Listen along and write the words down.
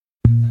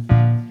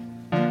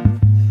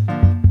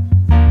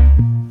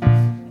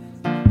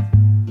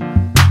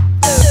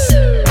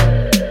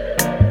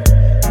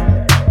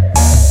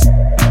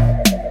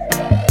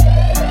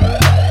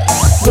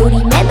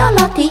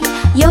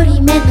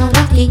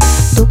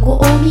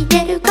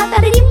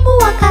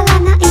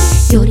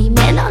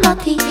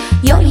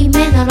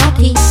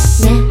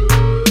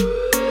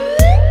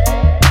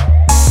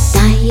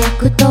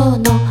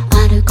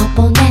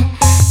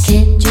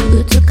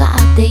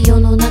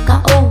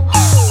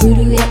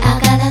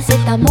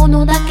たも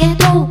のだけ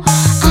ど、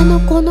あの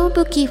子の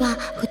武器は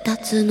二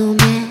つの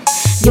目。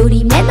よ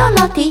り目の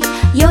ロテ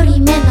ィ、より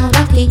目のロ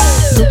ティ、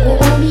ど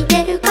こを見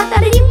てるか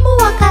誰にも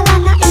わから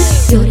ない。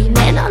より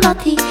目のロ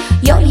テ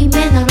ィ、より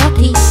目のロ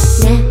ティ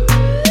ね。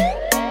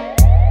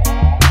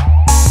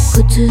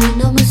普通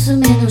の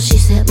娘の視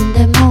線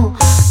でも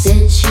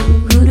全身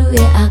震え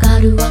上が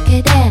るわ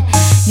けで、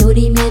よ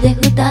り目で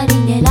二人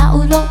狙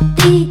うロッ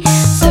ティ、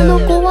その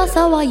怖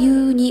さは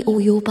言うに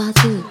及ば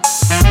ず。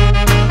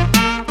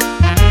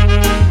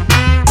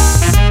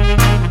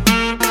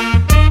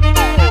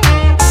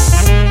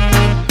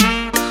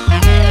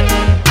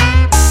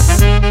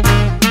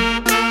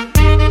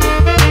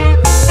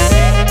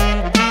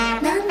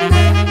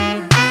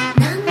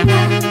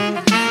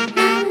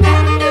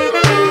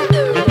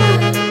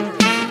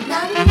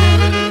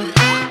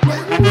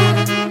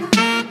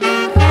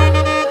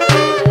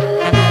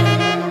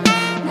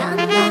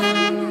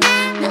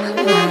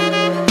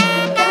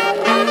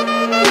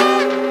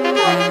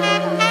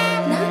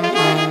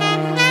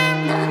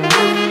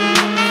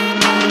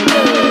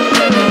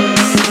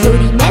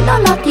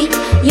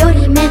よ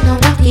り目の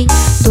ロティ、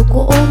ど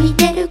こを見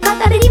てるか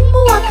誰に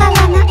もわか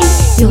らな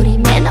い。より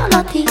目の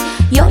ロテ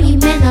ィ、より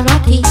目のロ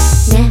ティ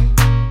ね。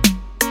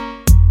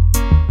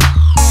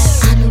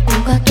あの子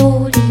が通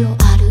りを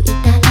歩い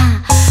た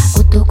ら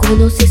男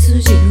の背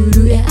筋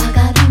震え上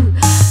がる。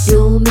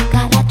両目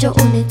から情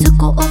熱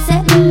光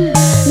線、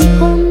日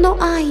本の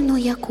愛の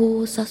夜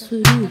交差す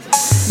る。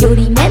よ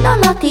り目の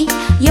ロテ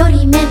ィ、よ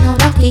り目のロ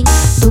ティ、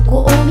ど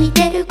こを見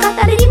てるか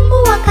誰にも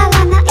わか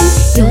らない。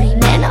より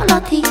目の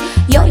ロテ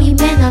ィ、より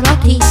目のロ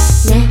ティ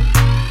ね。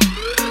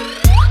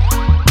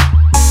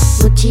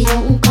もちろ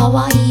ん可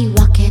愛い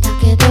わけだ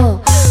け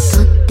ど、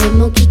とって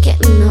も危険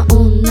な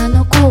女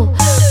の子。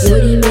よ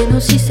り目の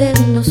視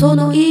線のそ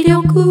の威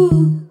力、